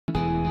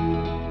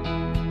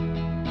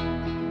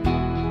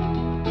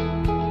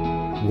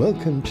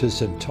Welcome to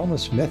St.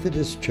 Thomas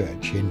Methodist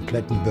Church in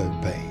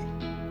Plettenberg Bay.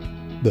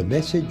 The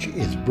message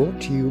is brought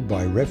to you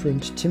by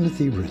Reverend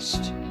Timothy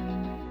Rist.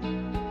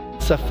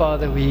 So,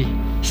 Father, we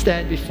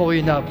stand before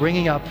you now,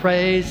 bringing our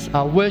praise,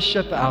 our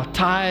worship, our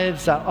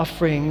tithes, our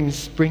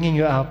offerings, bringing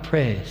you our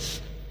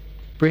prayers,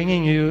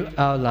 bringing you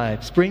our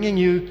lives, bringing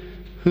you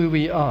who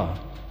we are.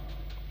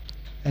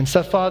 And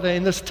so, Father,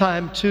 in this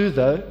time too,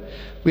 though,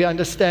 we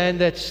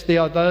understand that there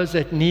are those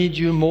that need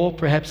you more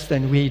perhaps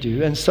than we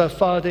do. And so,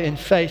 Father, in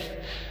faith,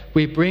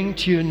 we bring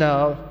to you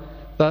now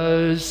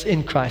those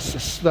in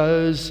crisis,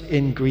 those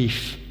in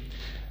grief,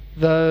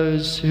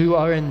 those who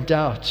are in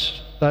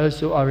doubt, those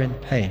who are in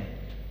pain,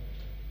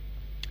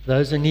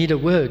 those who need a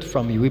word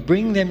from you. We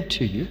bring them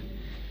to you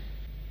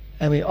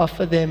and we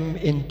offer them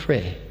in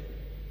prayer.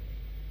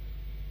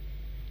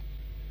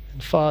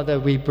 And Father,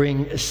 we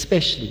bring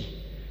especially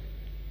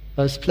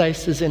those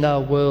places in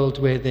our world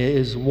where there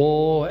is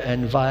war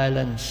and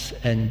violence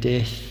and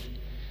death.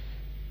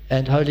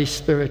 And Holy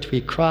Spirit,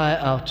 we cry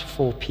out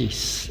for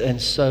peace.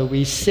 And so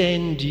we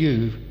send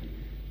you,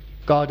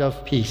 God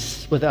of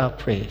peace, with our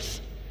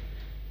prayers,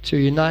 to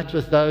unite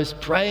with those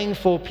praying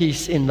for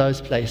peace in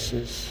those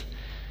places.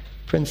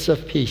 Prince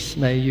of Peace,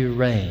 may you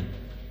reign.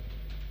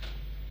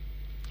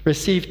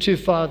 Receive too,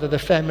 Father, the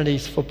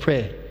families for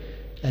prayer.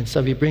 And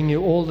so we bring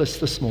you all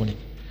this morning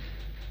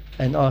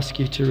and ask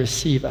you to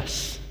receive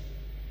us.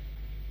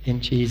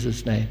 In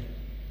Jesus' name.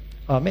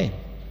 Amen.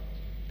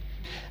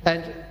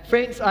 And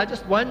friends, I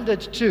just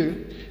wondered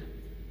too,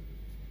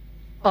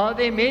 are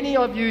there many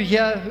of you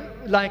here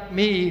like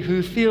me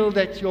who feel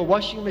that your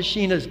washing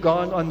machine has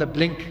gone on the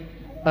blink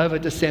over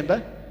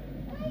December?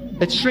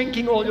 It's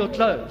shrinking all your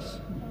clothes.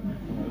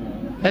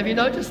 Have you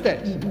noticed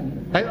that?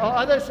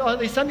 Are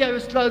there some here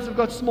whose clothes have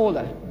got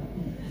smaller?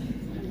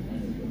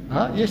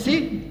 You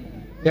see?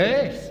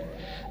 Yes.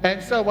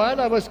 And so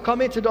while I was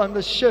commented on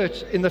this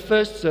shirt in the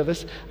first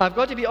service, I've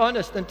got to be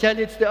honest and tell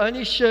you it's the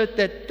only shirt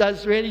that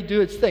does really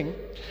do its thing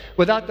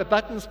without the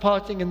buttons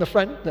parting in the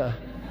front now.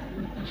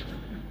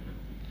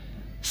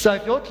 So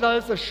if your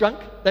clothes have shrunk,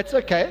 that's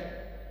okay.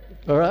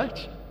 All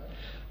right?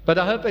 But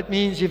I hope it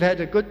means you've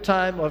had a good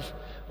time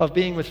of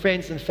being with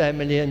friends and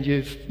family and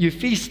you've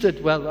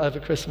feasted well over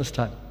Christmas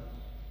time.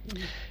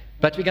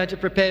 But we're going to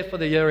prepare for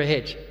the year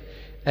ahead.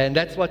 And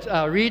that's what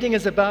our reading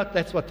is about.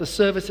 That's what the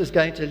service is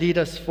going to lead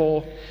us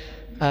for.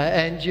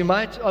 And you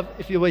might,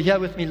 if you were here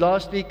with me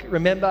last week,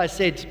 remember I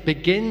said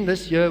begin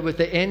this year with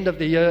the end of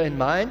the year in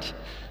mind.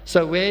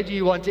 So where do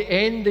you want to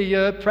end the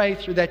year? Pray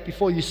through that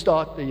before you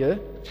start the year.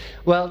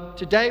 Well,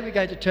 today we're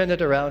going to turn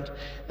it around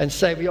and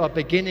say we are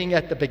beginning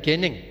at the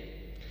beginning.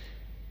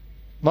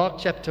 Mark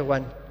chapter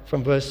 1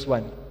 from verse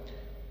 1.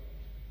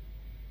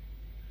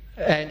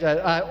 And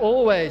I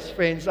always,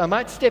 friends, I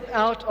might step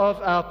out of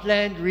our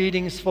planned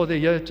readings for the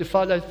year to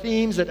follow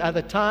themes at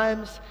other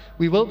times.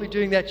 We will be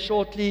doing that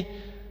shortly.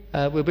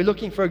 We'll be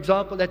looking, for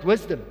example, at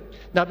wisdom.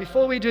 Now,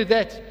 before we do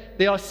that,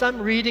 there are some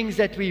readings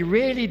that we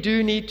really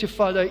do need to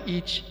follow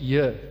each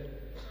year.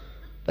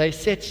 They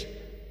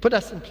put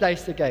us in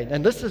place again.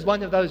 And this is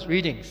one of those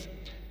readings.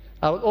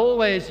 I will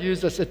always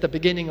use this at the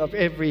beginning of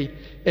every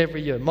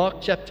year. Mark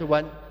chapter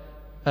 1,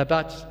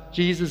 about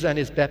Jesus and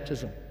his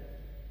baptism.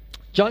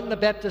 John the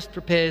Baptist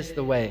prepares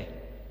the way.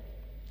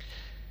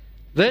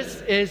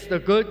 This is the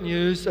good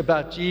news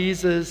about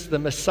Jesus, the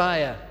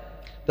Messiah,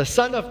 the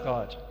Son of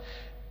God.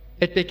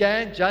 It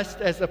began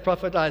just as the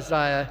prophet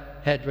Isaiah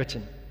had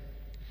written.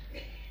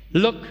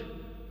 Look,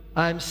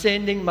 I'm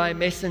sending my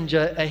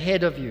messenger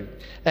ahead of you,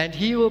 and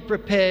he will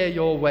prepare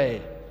your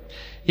way.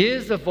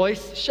 Here's a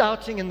voice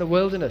shouting in the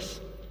wilderness.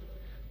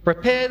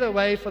 Prepare the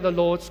way for the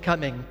Lord's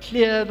coming.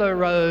 Clear the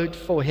road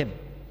for him.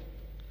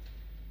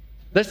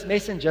 This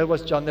messenger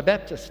was John the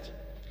Baptist.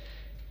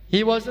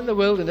 He was in the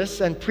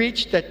wilderness and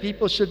preached that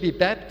people should be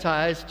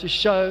baptized to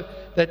show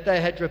that they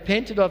had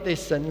repented of their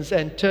sins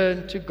and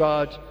turned to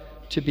God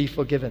to be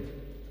forgiven.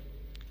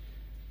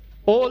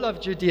 All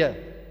of Judea,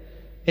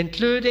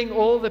 including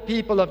all the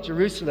people of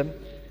Jerusalem,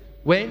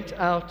 went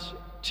out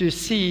to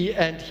see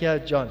and hear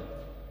John.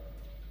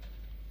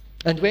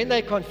 And when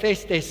they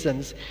confessed their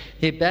sins,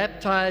 he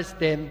baptized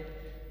them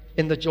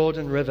in the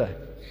Jordan River.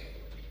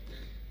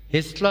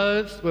 His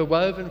clothes were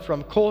woven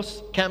from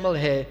coarse camel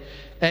hair,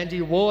 and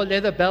he wore a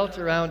leather belt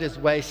around his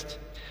waist.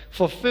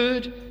 For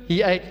food,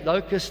 he ate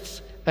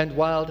locusts and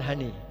wild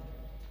honey.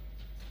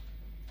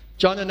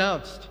 John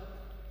announced,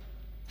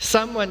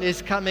 someone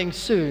is coming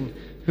soon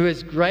who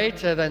is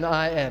greater than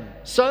I am,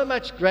 so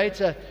much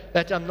greater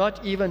that I'm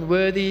not even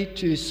worthy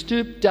to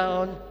stoop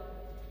down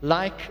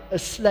like a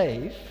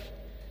slave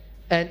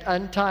and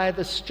untie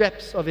the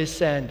straps of his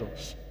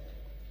sandals.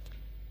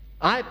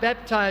 I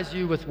baptize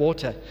you with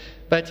water,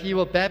 but he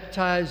will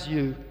baptize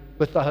you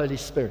with the Holy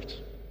Spirit.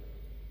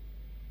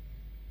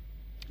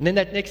 And then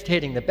that next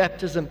heading, the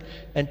baptism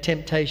and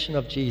temptation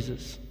of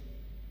Jesus.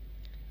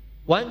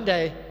 One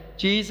day,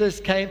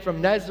 Jesus came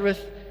from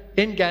Nazareth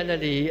in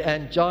Galilee,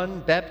 and John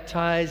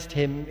baptized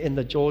him in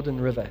the Jordan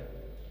River.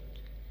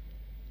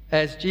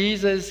 As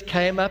Jesus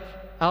came up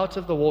out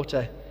of the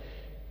water,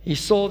 he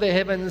saw the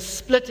heavens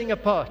splitting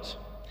apart,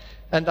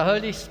 and the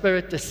Holy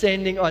Spirit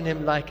descending on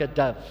him like a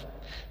dove.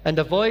 And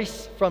a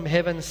voice from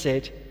heaven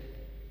said,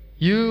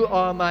 "You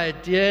are my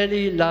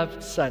dearly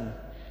loved Son,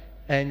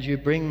 and you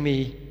bring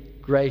me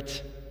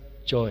great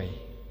joy."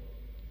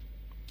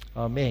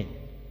 Amen.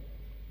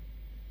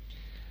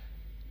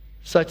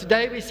 So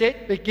today we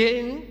said,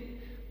 begin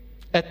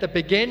at the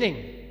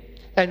beginning.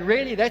 And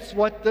really that's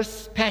what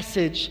this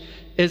passage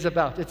is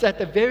about. It's at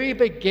the very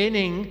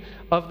beginning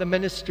of the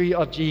ministry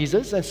of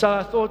Jesus. And so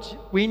I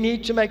thought we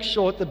need to make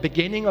sure at the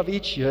beginning of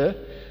each year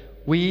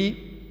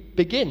we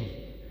begin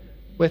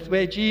with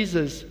where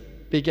Jesus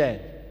began.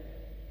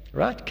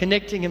 Right?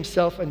 Connecting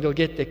himself, and we'll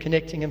get there,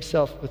 connecting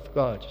himself with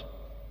God.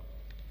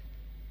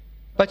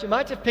 But you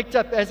might have picked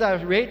up as I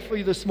read for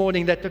you this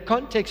morning that the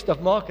context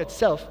of Mark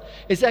itself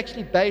is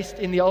actually based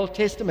in the Old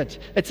Testament.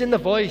 It's in the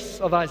voice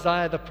of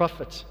Isaiah the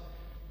prophet.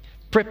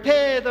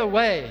 Prepare the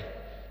way.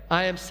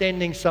 I am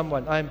sending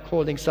someone. I am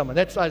calling someone.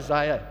 That's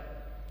Isaiah.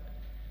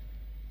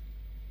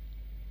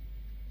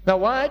 Now,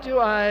 why do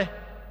I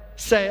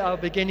say I'll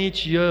begin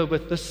each year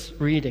with this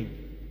reading,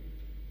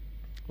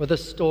 with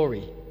this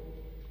story?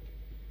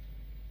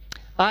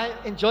 I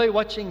enjoy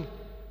watching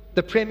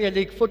the Premier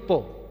League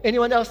football.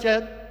 Anyone else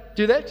here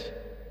do that?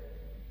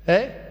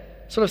 Hey?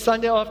 Sort of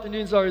Sunday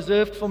afternoons are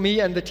reserved for me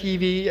and the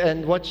TV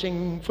and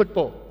watching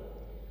football.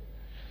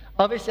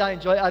 Obviously, I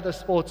enjoy other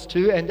sports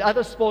too, and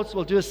other sports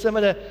will do a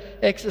similar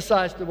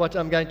exercise to what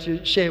I'm going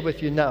to share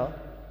with you now.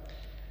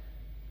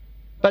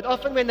 But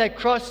often when they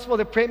cross for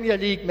the Premier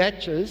League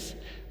matches,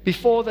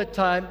 before the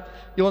time,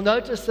 you'll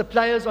notice the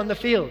players on the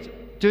field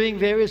doing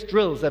various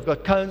drills. They've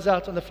got cones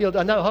out on the field.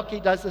 I know hockey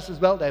does this as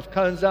well. They have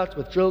cones out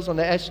with drills on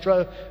the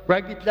Astro.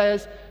 Rugby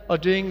players are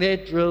doing their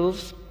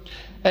drills.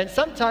 And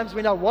sometimes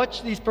when I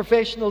watch these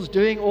professionals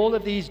doing all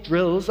of these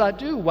drills, I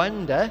do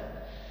wonder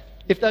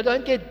if they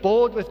don't get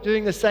bored with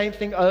doing the same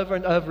thing over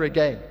and over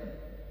again.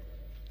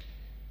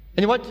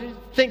 And you want to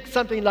think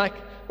something like,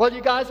 well,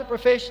 you guys are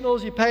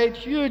professionals, you paid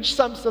huge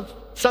sums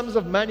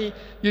of money,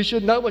 you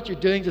should know what you're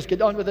doing, just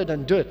get on with it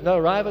and do it. No,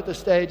 arrive at the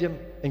stadium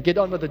and get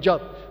on with the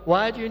job.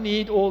 Why do you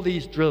need all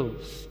these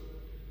drills?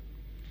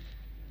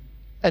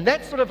 And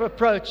that sort of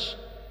approach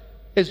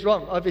is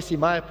wrong, obviously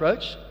my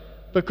approach,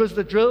 because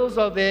the drills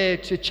are there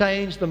to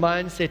change the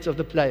mindset of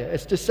the player.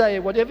 It's to say,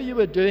 whatever you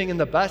were doing in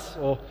the bus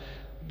or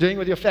doing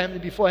with your family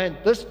beforehand,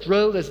 this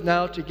drill is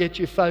now to get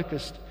you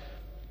focused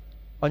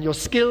on your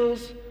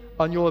skills,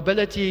 on your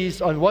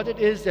abilities, on what it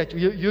is that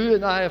you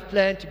and I have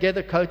planned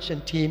together, coach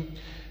and team,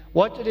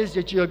 what it is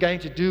that you're going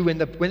to do when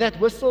that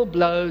whistle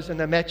blows and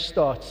the match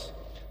starts.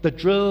 The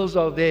drills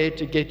are there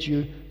to get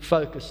you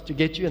focused, to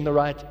get you in the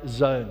right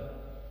zone,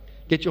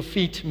 get your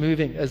feet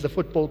moving as the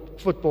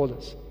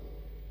footballers.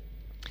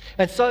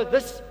 And so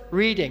this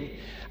reading,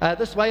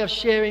 this way of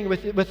sharing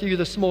with you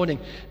this morning,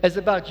 is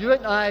about you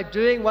and I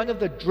doing one of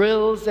the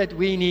drills that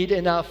we need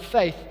in our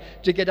faith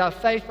to get our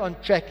faith on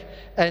track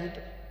and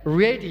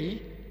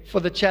ready for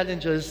the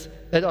challenges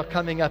that are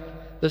coming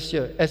up this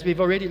year. As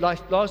we've already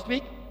last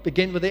week,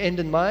 begin with the end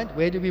in mind.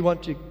 Where do we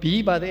want to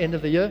be by the end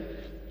of the year?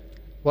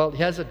 Well,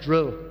 here's a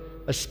drill,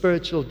 a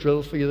spiritual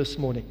drill for you this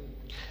morning.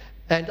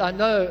 And I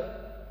know,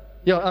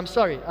 I'm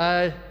sorry,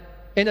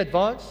 in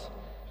advance,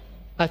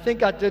 I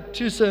think I did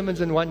 2 sermons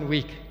in 1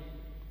 week.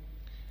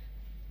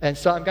 And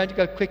so I'm going to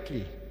go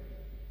quickly.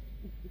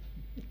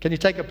 Can you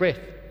take a breath?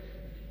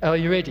 Are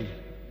you ready?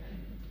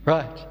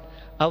 Right.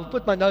 I'll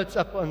put my notes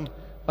up on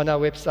our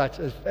website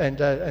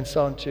and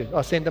so on too.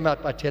 I'll send them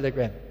out by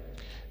telegram.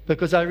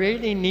 Because I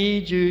really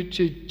need you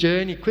to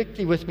journey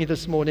quickly with me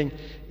this morning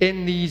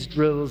in these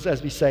drills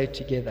as we say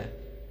together.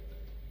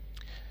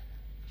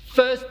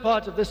 First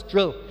part of this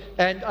drill,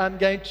 and I'm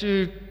going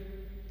to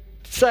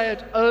say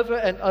it over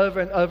and over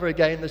and over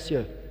again this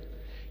year.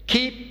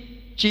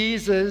 Keep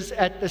Jesus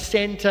at the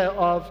center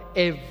of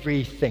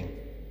everything.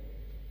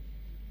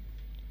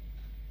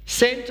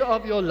 Center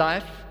of your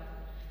life,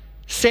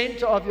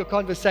 center of your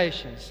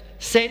conversations,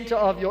 center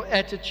of your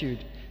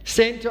attitude,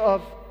 center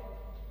of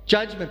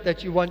judgment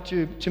that you want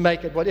to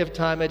make at whatever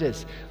time it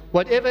is.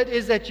 Whatever it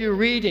is that you're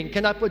reading,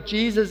 can I put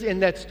Jesus in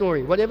that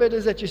story? Whatever it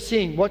is that you're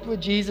seeing, what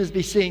would Jesus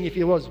be seeing if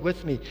he was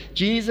with me?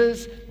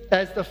 Jesus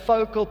as the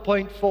focal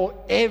point for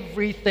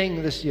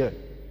everything this year.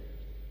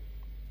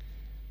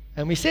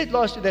 And we said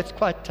last year that's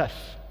quite tough.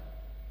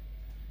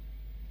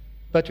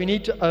 But we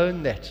need to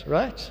own that,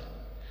 right?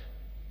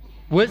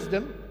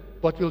 Wisdom,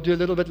 what we'll do a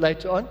little bit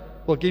later on,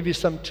 will give you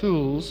some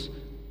tools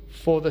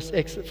for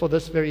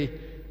this very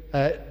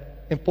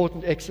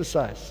important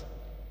exercise.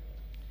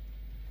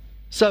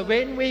 So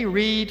when we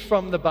read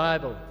from the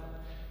Bible,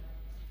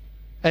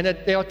 and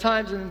there are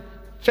times in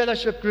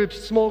fellowship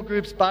groups, small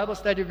groups, Bible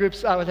study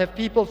groups, I will have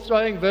people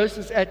throwing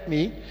verses at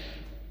me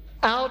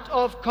out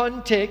of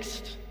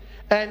context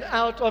and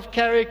out of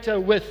character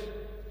with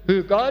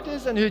who God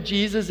is and who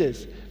Jesus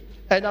is.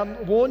 And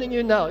I'm warning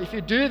you now, if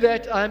you do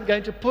that, I'm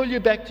going to pull you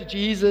back to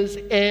Jesus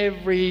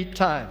every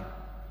time.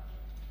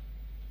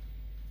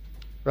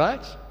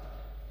 Right?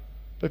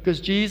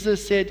 Because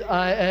Jesus said,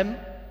 I am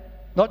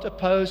not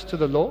opposed to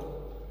the law.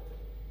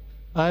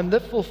 I am the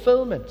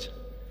fulfillment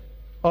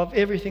of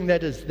everything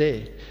that is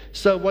there.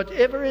 So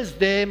whatever is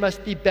there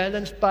must be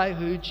balanced by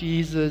who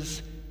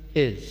Jesus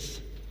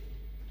is.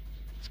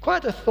 It's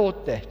quite a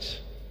thought, that.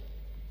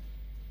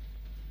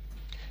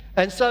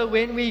 And so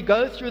when we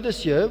go through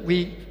this year,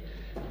 we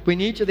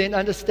need to then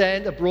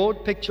understand a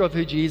broad picture of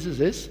who Jesus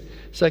is.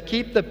 So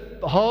keep the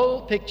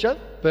whole picture,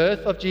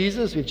 birth of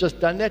Jesus, we've just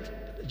done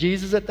that,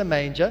 Jesus at the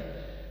manger.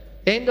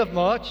 End of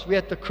March, we're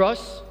at the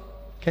cross.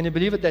 Can you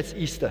believe it? That's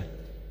Easter.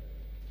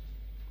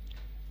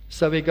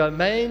 So we go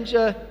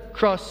manger,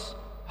 cross,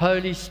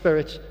 Holy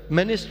Spirit,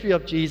 ministry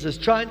of Jesus.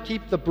 Try and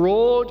keep the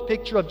broad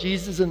picture of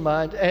Jesus in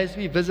mind as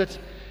we visit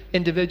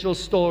individual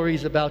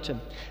stories about him.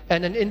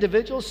 And an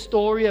individual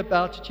story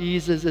about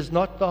Jesus is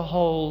not the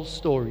whole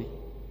story.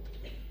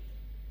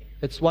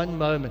 It's one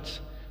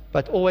moment,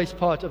 but always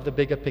part of the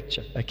bigger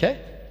picture,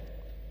 okay?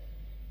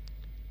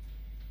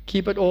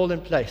 Keep it all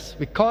in place.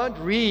 We can't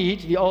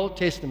read the Old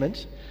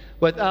Testament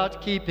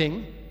without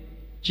keeping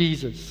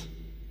Jesus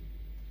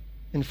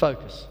in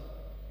focus.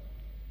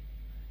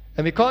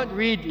 And we can't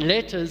read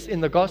letters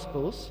in the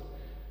Gospels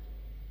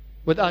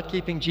without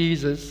keeping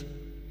Jesus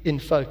in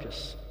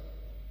focus.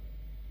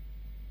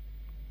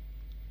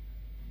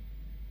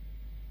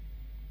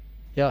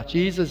 Yeah,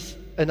 Jesus,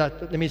 and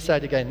let me say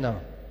it again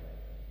now.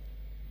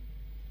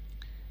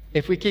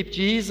 If we keep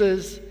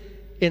Jesus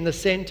in the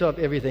center of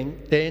everything,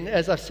 then,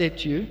 as I've said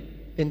to you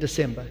in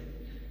December,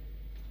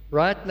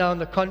 right now in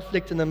the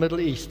conflict in the Middle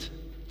East,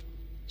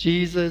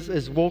 Jesus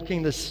is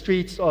walking the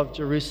streets of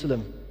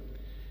Jerusalem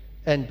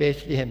and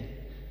Bethlehem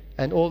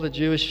and all the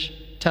Jewish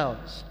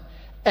towns.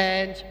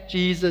 And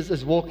Jesus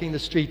is walking the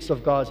streets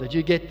of Gaza. Do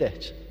you get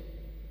that?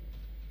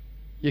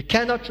 You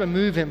cannot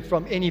remove him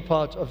from any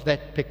part of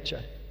that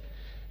picture,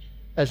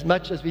 as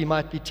much as we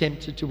might be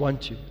tempted to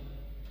want to.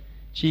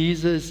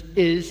 Jesus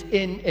is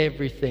in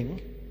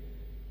everything,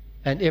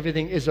 and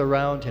everything is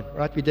around him.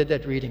 Right? We did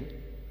that reading,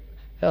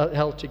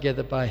 held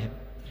together by him.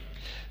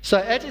 So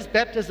at his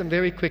baptism,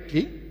 very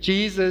quickly,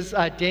 Jesus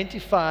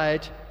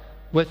identified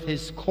with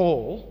his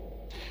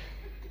call.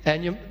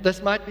 And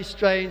this might be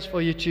strange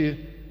for you to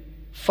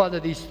follow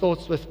these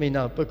thoughts with me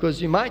now,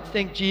 because you might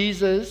think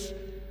Jesus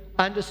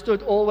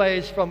understood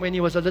always from when he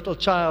was a little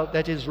child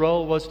that his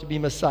role was to be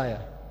Messiah.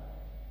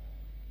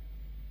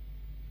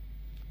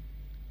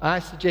 I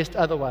suggest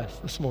otherwise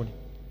this morning.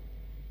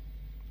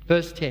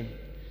 Verse 10.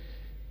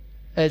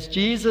 As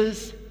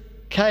Jesus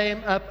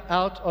came up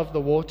out of the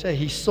water,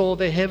 he saw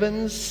the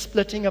heavens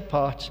splitting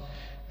apart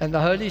and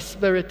the Holy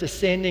Spirit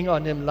descending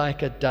on him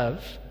like a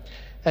dove.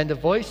 And a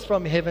voice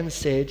from heaven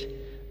said,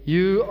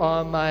 "You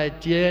are my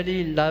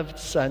dearly loved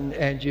Son,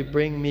 and you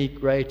bring me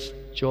great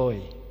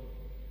joy."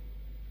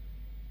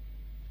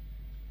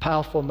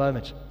 Powerful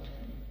moment.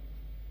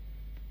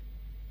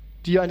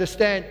 Do you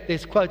understand?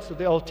 There's quotes of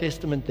the Old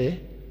Testament there.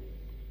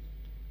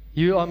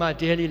 You are my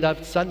dearly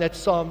loved Son. That's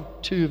Psalm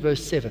 2,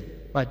 verse 7.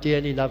 My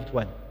dearly loved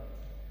one.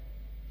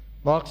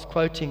 Mark's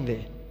quoting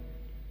there.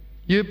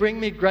 You bring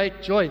me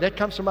great joy. That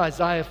comes from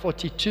Isaiah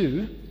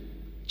 42,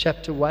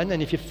 chapter 1.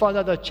 And if you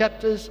follow the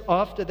chapters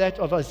after that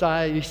of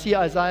Isaiah, you see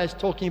Isaiah is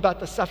talking about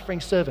the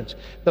suffering servant,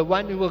 the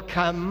one who will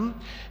come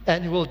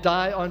and who will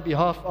die on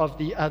behalf of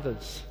the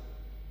others.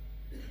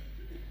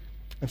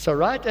 And so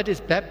right at his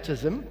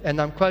baptism,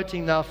 and I'm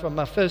quoting now from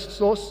my first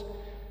source,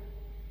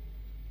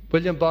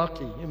 William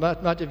Barclay. You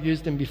might have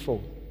used him before.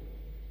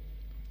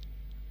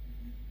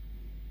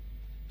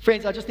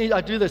 Friends,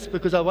 I do this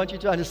because I want you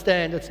to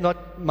understand it's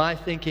not my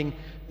thinking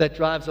that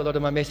drives a lot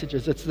of my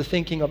messages. It's the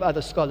thinking of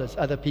other scholars,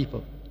 other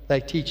people.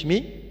 They teach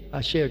me, I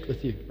share it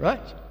with you,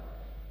 right?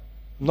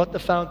 I'm not the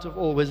fount of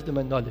all wisdom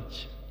and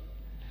knowledge.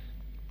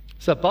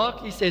 So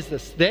Barclay says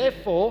this,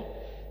 therefore,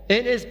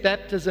 in his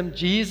baptism,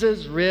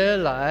 Jesus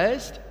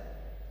realized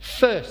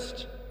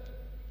first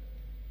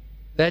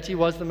that he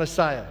was the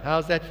Messiah.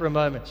 How's that for a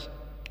moment?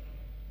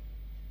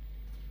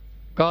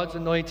 God's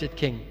anointed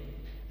king.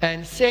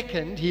 And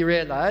second, he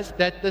realized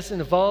that this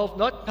involved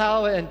not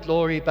power and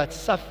glory, but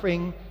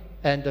suffering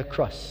and a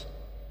cross.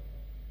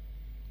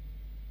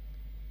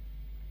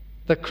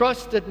 The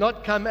cross did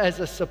not come as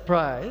a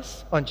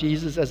surprise, on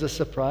Jesus as a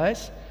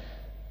surprise.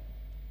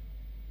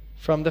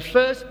 From the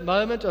first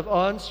moment of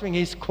answering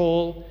his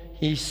call,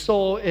 he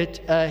saw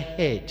it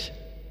ahead.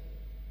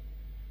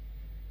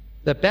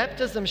 The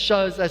baptism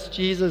shows us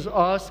Jesus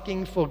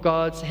asking for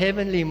God's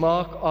heavenly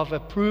mark of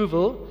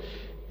approval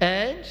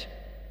and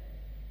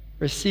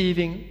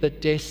receiving the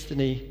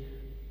destiny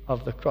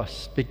of the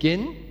cross.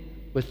 Begin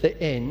with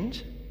the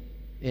end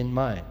in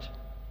mind.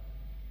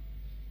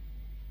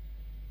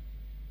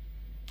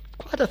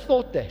 Quite a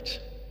thought that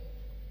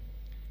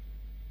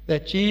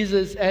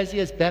Jesus, as he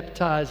is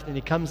baptized and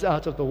he comes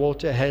out of the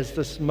water, has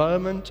this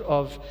moment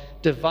of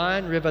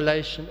divine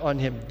revelation on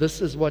him.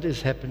 This is what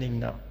is happening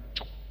now.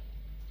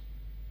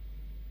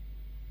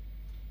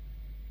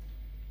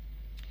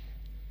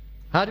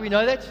 How do we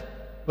know that?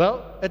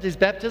 Well, at his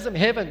baptism,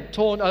 heaven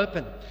torn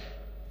open.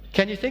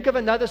 Can you think of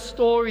another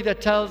story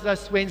that tells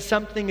us when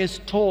something is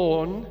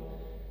torn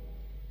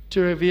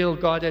to reveal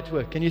God at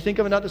work? Can you think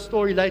of another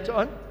story later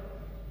on?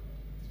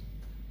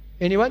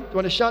 Anyone? Do you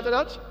want to shout it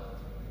out?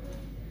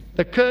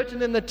 The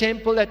curtain in the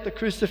temple at the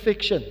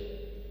crucifixion.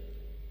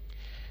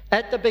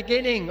 At the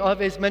beginning of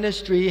his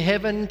ministry,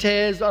 heaven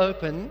tears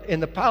open, in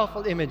the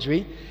powerful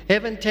imagery,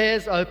 heaven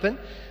tears open.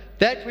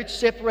 That which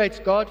separates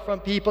God from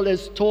people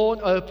is torn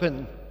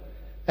open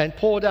and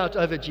poured out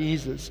over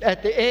Jesus.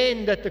 At the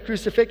end, at the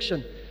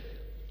crucifixion,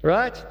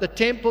 right? The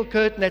temple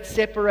curtain that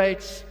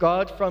separates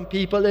God from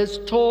people is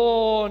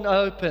torn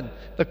open.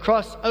 The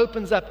cross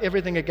opens up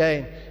everything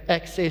again,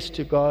 access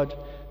to God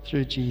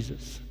through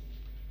Jesus.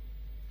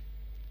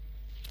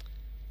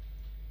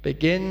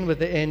 Begin with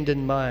the end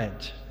in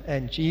mind.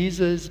 And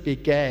Jesus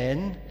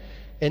began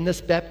in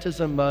this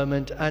baptism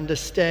moment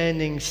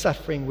understanding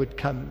suffering would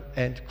come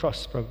and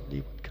cross probably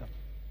would come.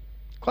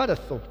 Quite a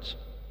thought.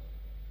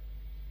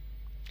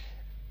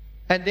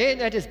 And then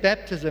at his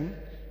baptism,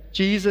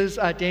 Jesus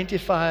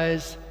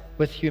identifies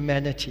with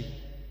humanity,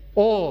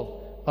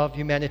 all of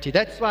humanity.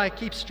 That's why I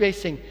keep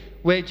stressing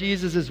where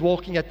Jesus is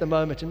walking at the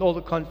moment in all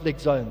the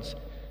conflict zones.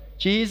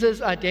 Jesus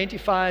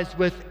identifies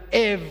with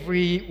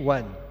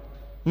everyone,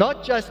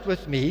 not just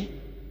with me,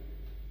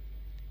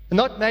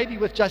 not maybe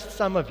with just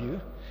some of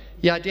you.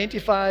 He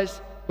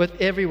identifies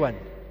with everyone.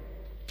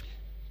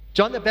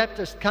 John the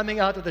Baptist coming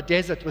out of the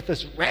desert with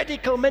this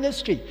radical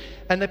ministry,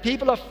 and the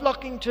people are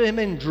flocking to him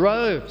in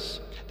droves.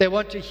 They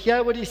want to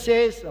hear what he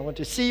says, they want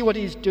to see what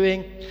he's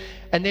doing,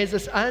 and there's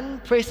this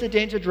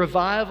unprecedented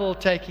revival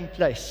taking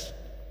place.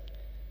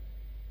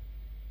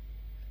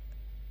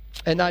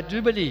 And I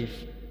do believe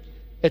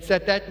it's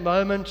at that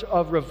moment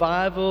of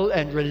revival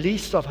and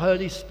release of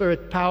Holy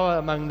Spirit power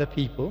among the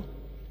people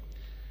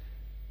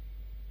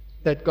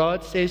that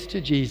God says to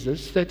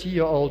Jesus,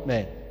 30-year-old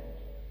man,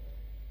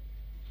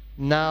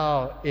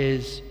 now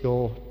is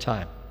your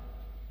time.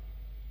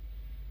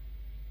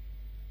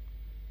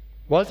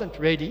 Wasn't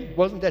ready,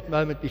 wasn't that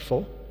moment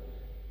before,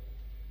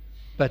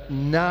 but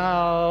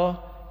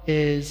now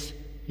is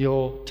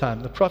your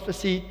time. The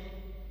prophecy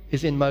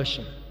is in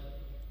motion.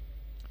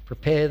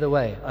 Prepare the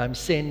way. I'm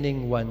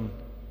sending one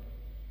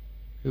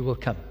who will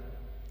come.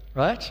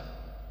 Right?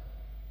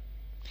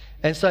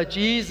 And so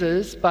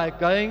Jesus, by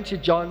going to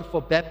John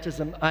for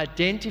baptism,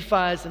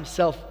 identifies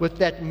himself with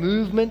that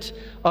movement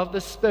of the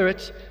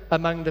Spirit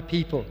among the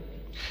people.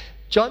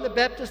 John the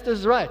Baptist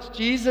is right.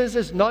 Jesus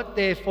is not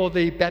there for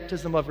the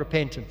baptism of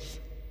repentance.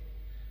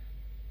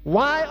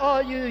 Why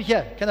are you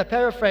here? Can I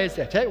paraphrase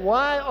that? Hey?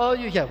 Why are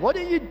you here? What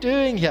are you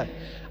doing here?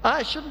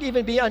 I shouldn't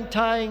even be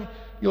untying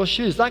your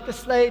shoes like the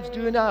slaves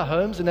do in our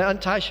homes, and they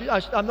untie shoes.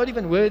 I'm not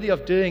even worthy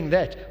of doing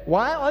that.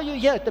 Why are you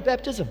here at the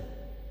baptism?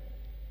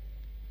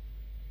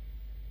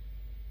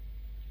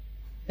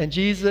 And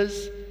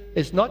Jesus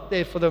is not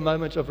there for the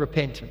moment of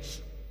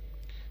repentance.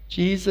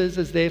 Jesus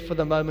is there for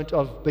the moment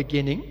of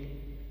beginning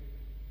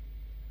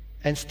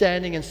and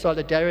standing in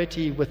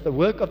solidarity with the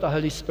work of the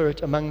Holy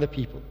Spirit among the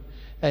people.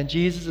 And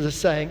Jesus is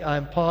saying,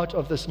 I'm part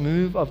of this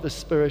move of the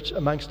Spirit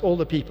amongst all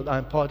the people.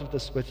 I'm part of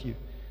this with you.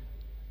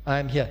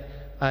 I'm here.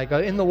 I go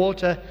in the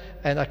water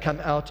and I come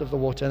out of the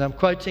water. And I'm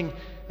quoting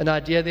an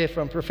idea there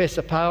from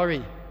Professor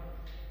Powery.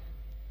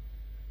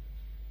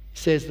 He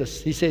says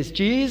this. He says,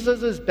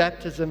 Jesus'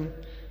 baptism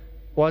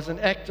was an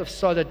act of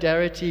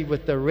solidarity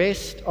with the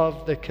rest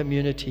of the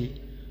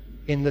community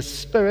in the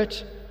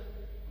spirit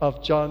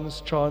of John's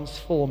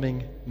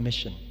transforming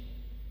mission.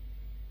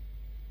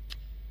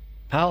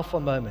 Powerful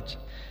moment.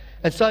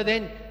 And so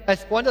then,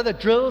 as one of the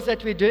drills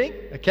that we're doing,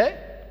 okay,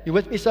 you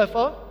with me so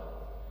far?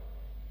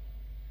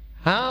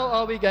 How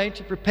are we going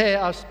to prepare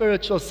our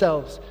spiritual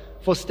selves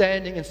for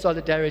standing in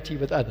solidarity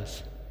with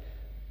others?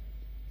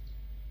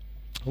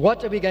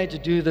 What are we going to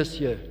do this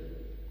year?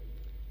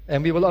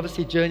 And we will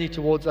obviously journey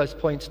towards those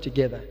points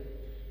together.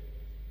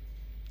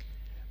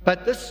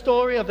 But this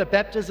story of the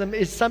baptism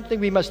is something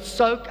we must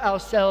soak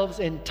ourselves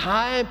in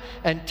time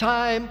and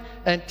time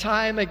and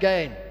time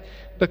again,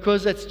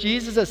 because it's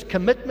Jesus'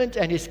 commitment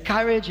and his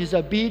courage, his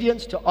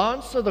obedience to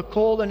answer the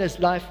call in his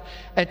life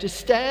and to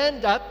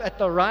stand up at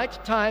the right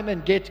time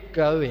and get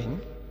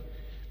going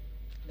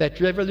that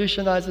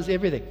revolutionizes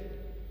everything.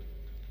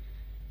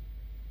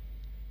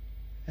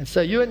 And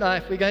so you and I,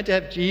 if we're going to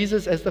have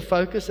Jesus as the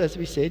focus, as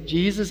we said,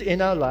 Jesus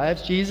in our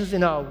lives, Jesus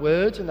in our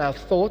words and our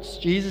thoughts,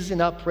 Jesus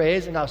in our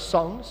prayers and our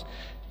songs,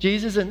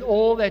 Jesus in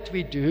all that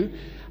we do,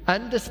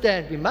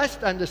 we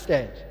must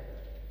understand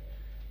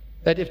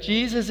that if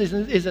Jesus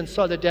is in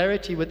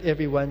solidarity with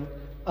everyone,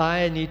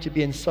 I need to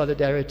be in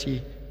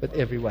solidarity with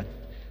everyone.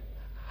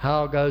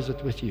 How goes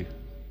it with you?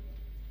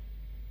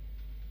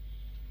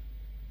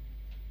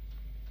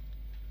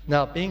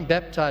 Now, being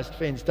baptized,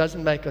 friends,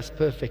 doesn't make us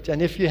perfect.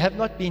 And if you have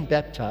not been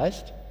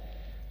baptized,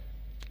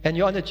 and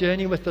you're on a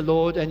journey with the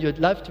Lord, and you'd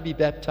love to be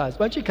baptized,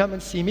 won't you come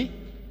and see me?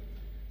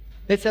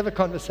 Let's have a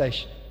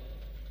conversation.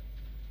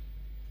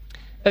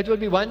 It would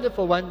be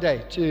wonderful one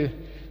day to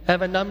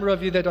have a number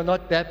of you that are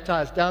not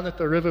baptized down at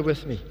the river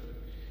with me,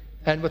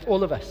 and with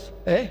all of us,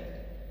 eh?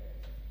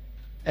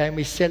 And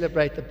we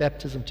celebrate the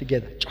baptism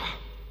together.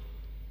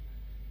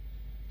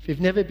 If you've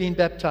never been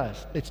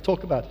baptized, let's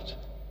talk about it.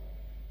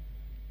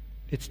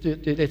 Let's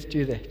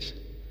do that.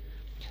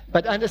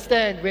 But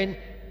understand, when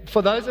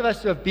for those of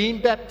us who have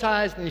been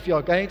baptized, and if you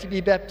are going to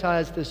be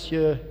baptized this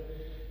year,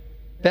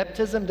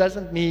 baptism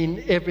doesn't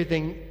mean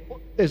everything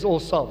is all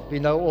solved. We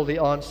know all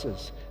the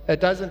answers. It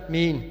doesn't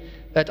mean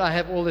that I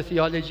have all the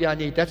theology I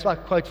need. That's why I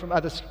quote from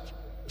other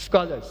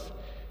scholars.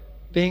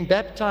 Being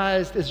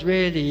baptized is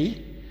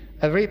really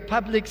a very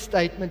public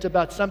statement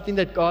about something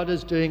that God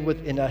is doing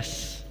within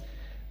us,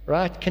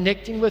 right?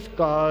 Connecting with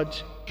God,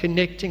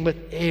 connecting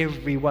with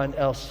everyone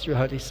else through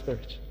Holy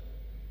Spirit.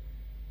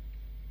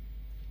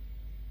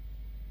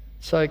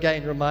 So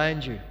again,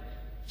 remind you,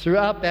 through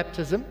our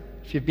baptism,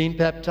 if you've been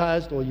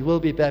baptized or you will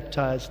be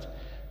baptized,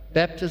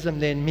 baptism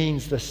then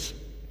means this,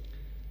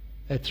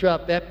 that through our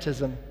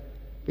baptism,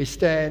 we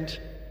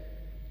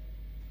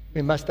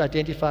must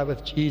identify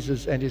with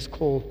Jesus and his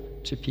call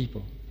to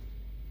people.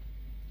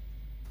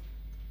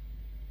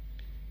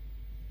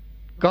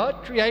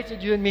 God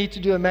created you and me to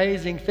do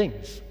amazing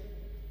things.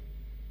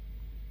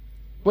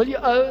 Will you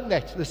own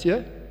that this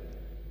year?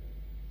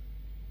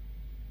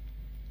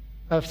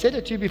 I've said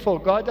it to you before.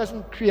 God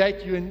doesn't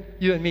create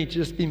you and me to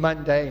just be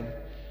mundane.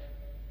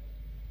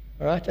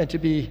 All right? And to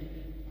be,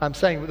 I'm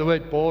saying the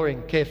word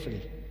boring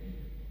carefully.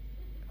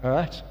 All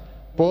right?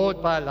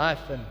 Bored by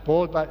life and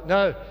bored by...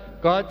 No,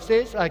 God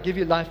says, I give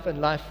you life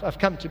and life. I've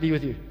come to be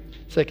with you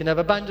so you can have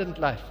abundant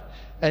life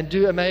and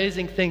do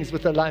amazing things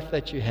with the life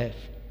that you have.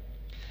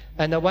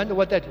 And I wonder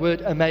what that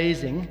word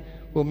amazing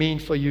will mean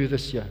for you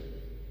this year.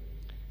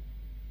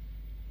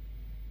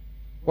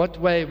 What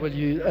way will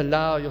you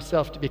allow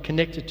yourself to be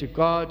connected to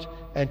God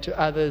and to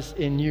others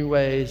in new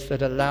ways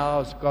that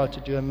allows God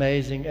to do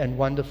amazing and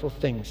wonderful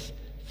things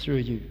through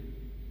you,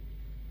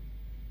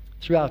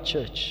 through our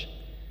church?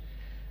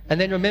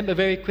 And then remember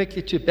very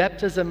quickly too,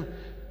 baptism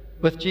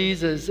with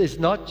Jesus is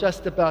not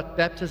just about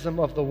baptism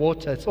of the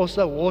water. It's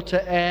also water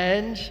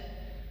and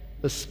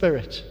the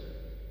Spirit.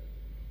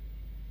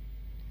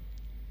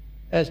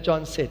 As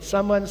John said,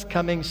 someone's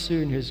coming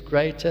soon who's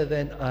greater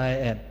than I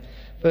am.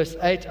 Verse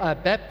 8, I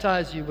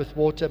baptize you with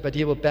water, but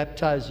he will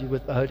baptize you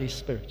with the Holy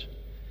Spirit.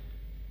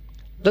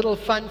 Little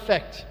fun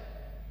fact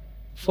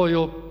for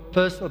your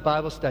personal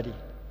Bible study.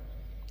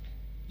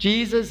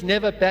 Jesus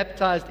never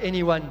baptized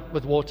anyone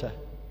with water.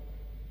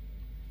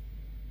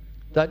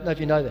 Don't know if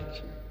you know that.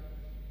 It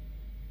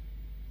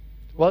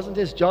wasn't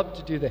his job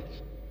to do that.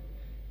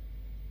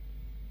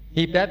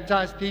 He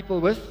baptized people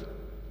with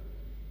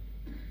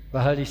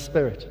the Holy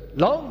Spirit.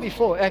 Long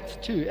before Acts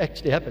 2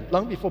 actually happened.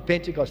 Long before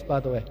Pentecost, by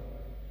the way.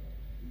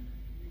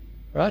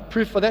 Right?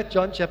 Proof for that,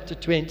 John chapter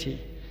 20,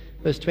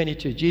 verse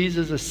 22.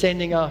 Jesus is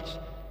sending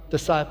out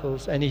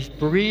disciples, and he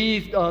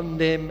breathed on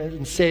them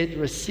and said,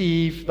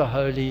 receive the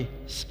Holy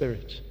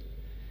Spirit.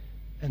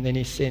 And then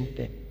he sent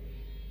them.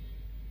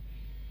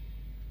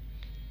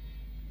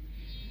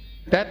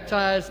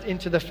 Baptized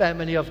into the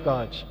family of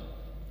God.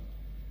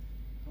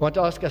 I want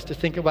to ask us to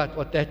think about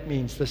what that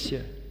means this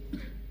year.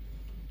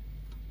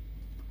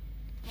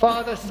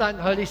 Father, Son,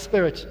 Holy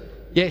Spirit,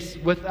 yes,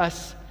 with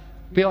us.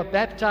 We are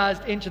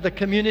baptized into the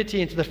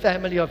community, into the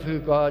family of who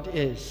God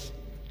is.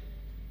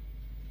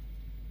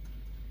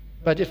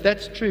 But if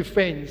that's true,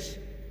 friends,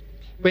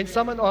 when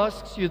someone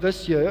asks you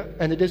this year,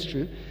 and it is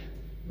true,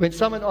 when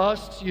someone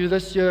asks you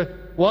this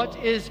year, what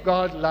is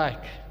God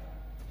like?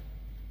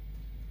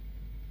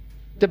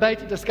 Debate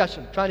and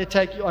discussion, trying to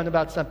take you on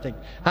about something.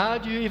 How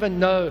do you even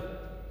know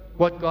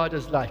what God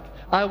is like?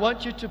 I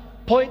want you to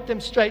point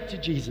them straight to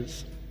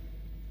Jesus.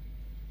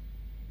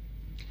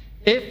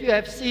 If you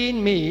have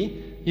seen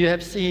me, you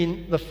have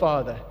seen the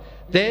Father.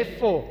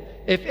 Therefore,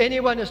 if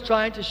anyone is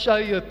trying to show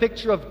you a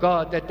picture of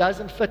God that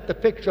doesn't fit the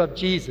picture of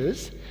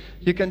Jesus,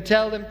 you can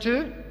tell them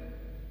to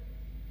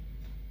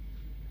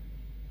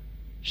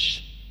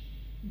shh.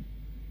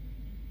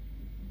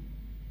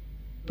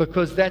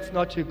 Because that's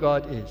not who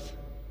God is.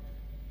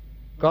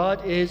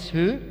 God is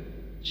who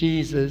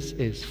Jesus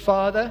is.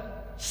 Father,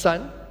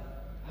 Son,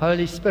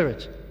 Holy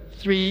Spirit.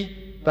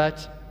 3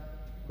 but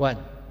 1.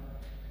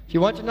 If you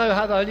want to know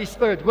how the Holy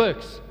Spirit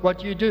works, what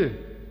do?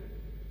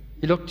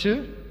 You look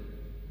to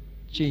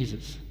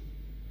Jesus.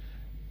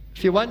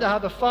 If you wonder how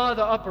the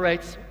Father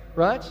operates,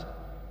 right?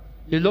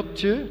 You look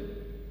to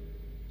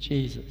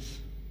Jesus.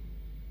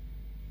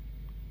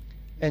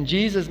 And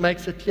Jesus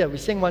makes it clear. We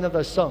sing one of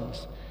those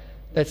songs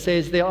that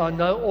says there are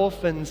no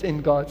orphans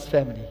in God's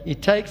family. He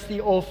takes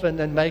the orphan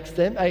and makes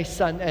them a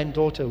son and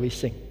daughter, we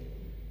sing.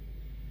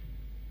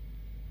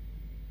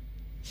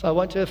 So I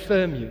want to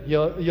affirm you.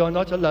 You're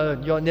not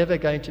alone. You're never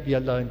going to be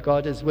alone.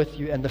 God is with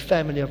you, and the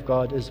family of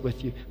God is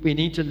with you. We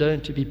need to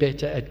learn to be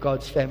better at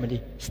God's family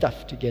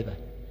stuff together.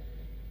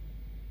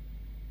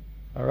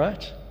 All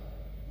right?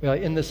 We are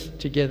in this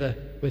together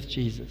with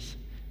Jesus.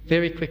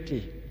 Very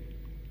quickly.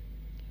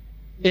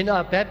 In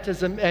our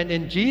baptism and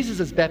in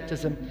Jesus'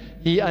 baptism,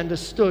 he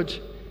understood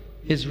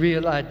his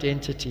real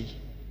identity.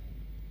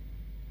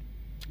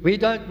 We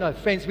don't know,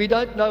 friends, we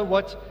don't know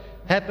what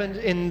happened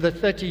in the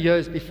 30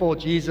 years before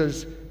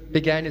Jesus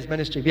began his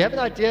ministry. We have an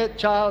idea,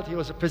 child, he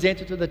was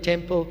presented to the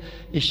temple.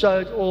 He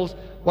showed all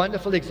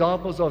wonderful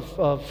examples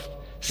of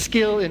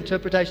skill,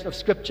 interpretation of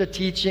scripture,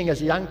 teaching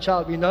as a young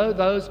child. We know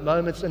those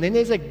moments, and then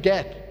there's a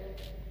gap.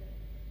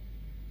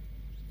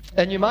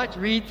 And you might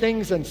read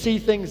things and see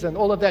things and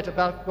all of that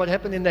about what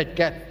happened in that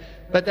gap,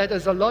 but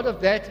a lot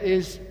of that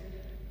is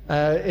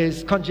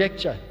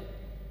conjecture.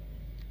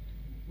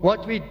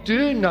 What we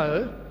do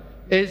know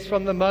is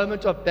from the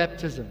moment of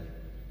baptism,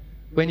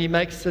 when he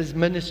makes his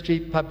ministry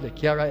public.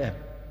 Here I am.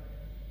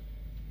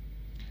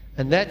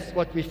 And that's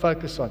what we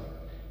focus on,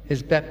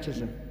 his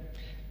baptism.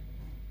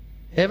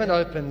 Heaven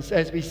opens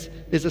there's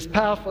this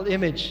powerful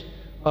image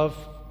of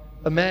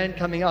a man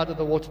coming out of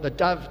the water, the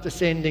dove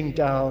descending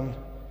down.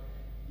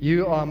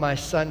 You are my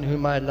son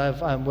whom I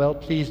love. I'm well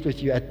pleased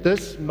with you. At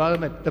this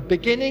moment, the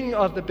beginning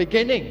of the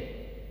beginning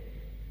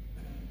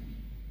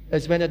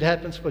is when it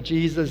happens for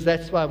Jesus.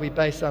 That's why we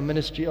base our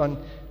ministry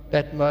on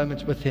that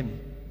moment with him.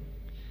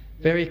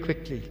 Very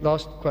quickly,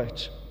 last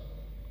quote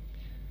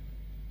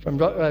from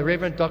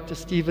Reverend Dr.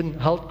 Stephen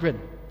Hultgren.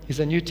 He's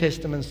a New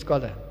Testament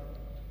scholar.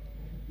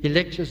 He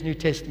lectures New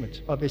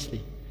Testament,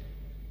 obviously.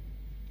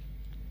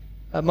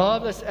 A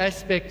marvelous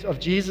aspect of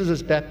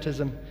Jesus'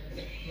 baptism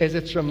is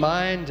its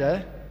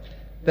reminder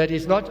that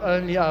he's not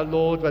only our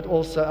Lord, but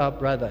also our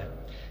brother.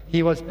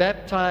 He was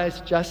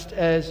baptized just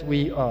as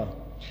we are.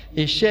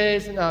 He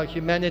shares in our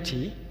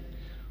humanity.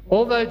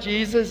 Although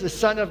Jesus is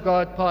Son of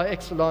God par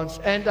excellence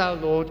and our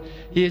Lord,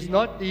 he is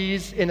not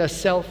these in a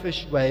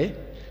selfish way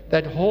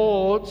that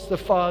hoards the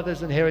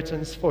Father's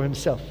inheritance for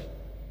himself.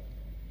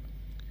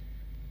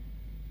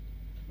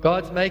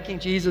 God's making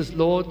Jesus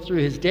Lord through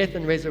his death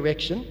and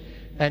resurrection,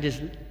 and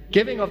his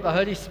giving of the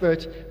Holy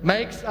Spirit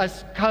makes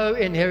us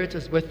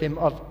co-inheritors with him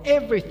of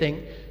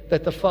everything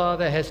that the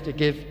Father has to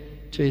give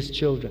to his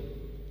children,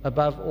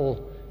 above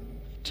all,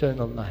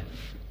 eternal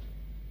life.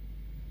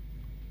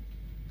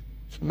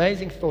 It's an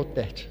amazing thought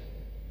that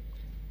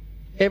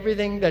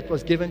everything that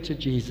was given to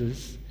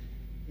Jesus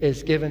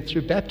is given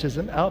through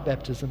baptism, our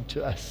baptism,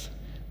 to us.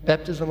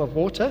 Baptism of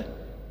water,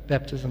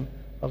 baptism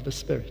of the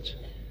Spirit.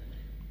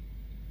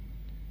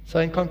 So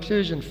in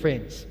conclusion,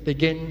 friends,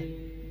 begin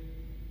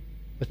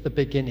with the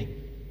beginning.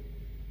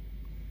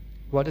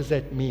 What does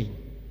that mean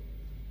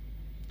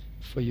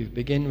for you?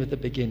 Begin with the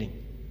beginning.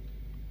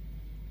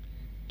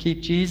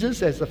 Keep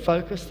Jesus as the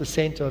focus, the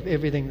center of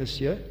everything this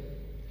year.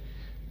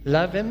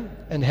 Love him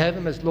and have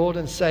him as Lord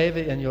and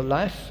Savior in your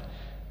life.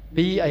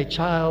 Be a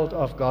child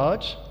of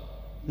God.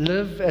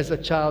 Live as a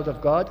child of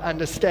God.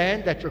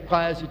 Understand that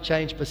requires you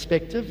change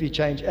perspective, you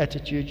change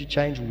attitude, you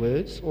change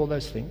words, all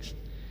those things.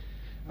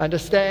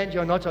 Understand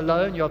you're not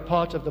alone, you're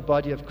part of the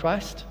body of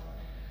Christ.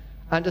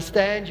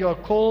 Understand you're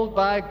called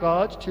by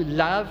God to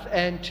love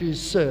and to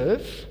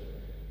serve.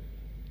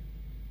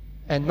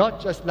 And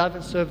not just love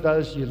and serve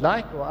those you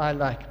like or I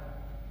like,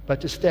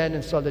 but to stand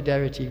in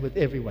solidarity with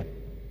everyone.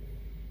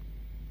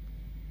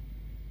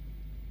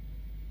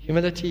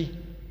 Humility,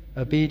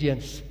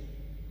 obedience,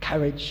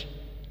 courage,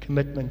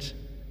 commitment,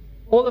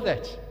 all of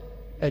that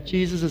at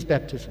Jesus'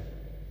 baptism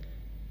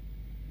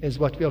is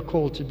what we are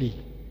called to be.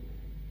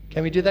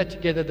 Can we do that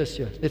together this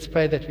year? Let's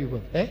pray that we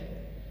will.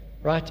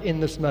 Right in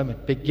this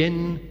moment,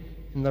 begin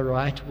in the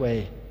right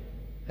way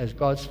as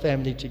God's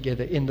family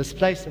together in this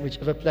place, and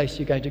whichever place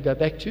you're going to go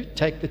back to,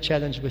 take the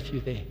challenge with you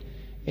there,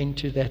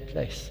 into that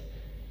place.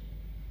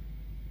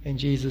 In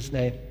Jesus'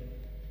 name,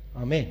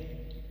 amen.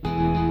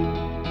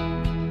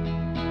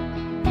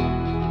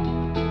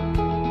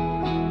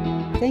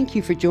 Thank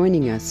you for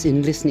joining us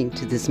in listening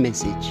to this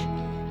message.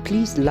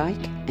 Please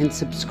like and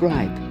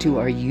subscribe to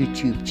our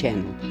YouTube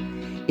channel.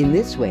 In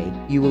this way,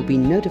 you will be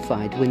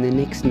notified when the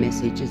next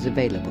message is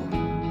available.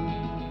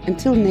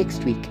 Until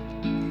next week,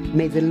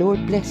 may the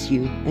Lord bless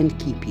you and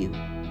keep you.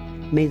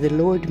 May the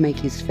Lord make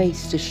his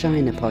face to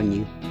shine upon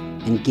you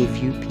and give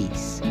you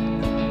peace.